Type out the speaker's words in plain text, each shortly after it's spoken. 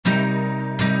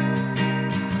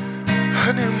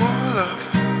I need more love.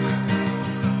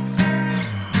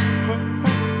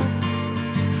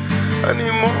 I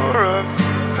need more love.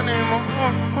 I need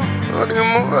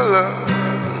more love.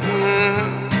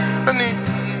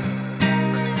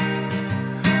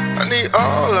 I need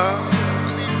all love.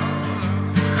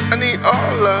 I need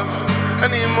all love. I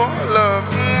need more love.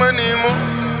 I need more.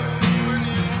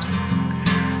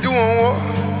 You want what?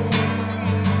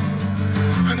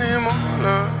 I need more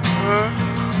love.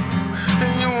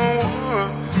 And you want what?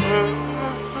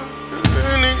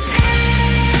 I need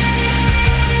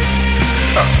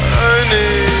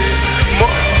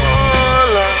more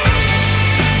love.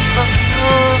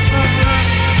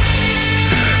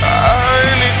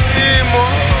 I need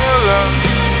more love.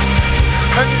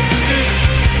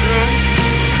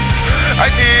 I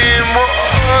need more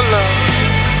love.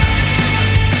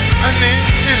 I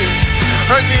need it.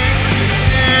 I need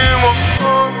more.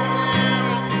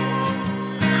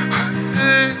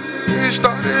 I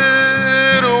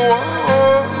started a war.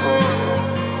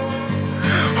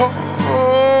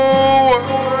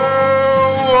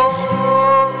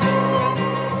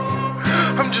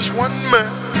 I'm just one man.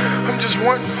 I'm just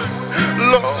one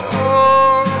Lord.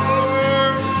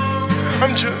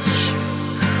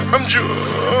 I'm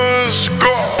just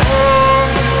God.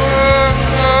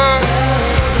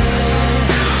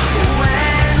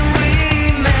 When we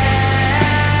met,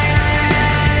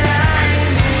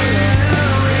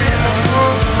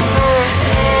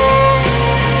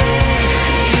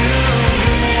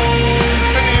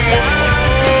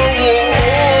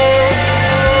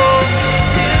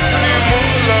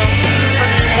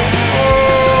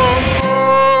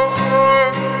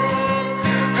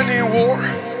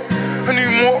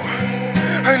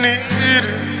 I need it.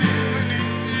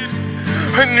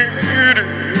 I need it.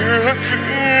 I'm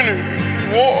feeling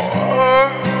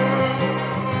war.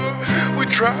 We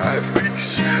tried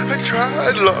peace. I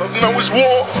tried love. Now it's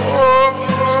war.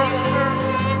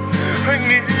 I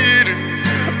need it.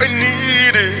 I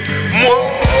need it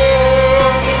more.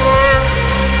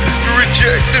 You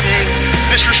rejected me,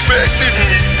 disrespected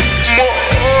me.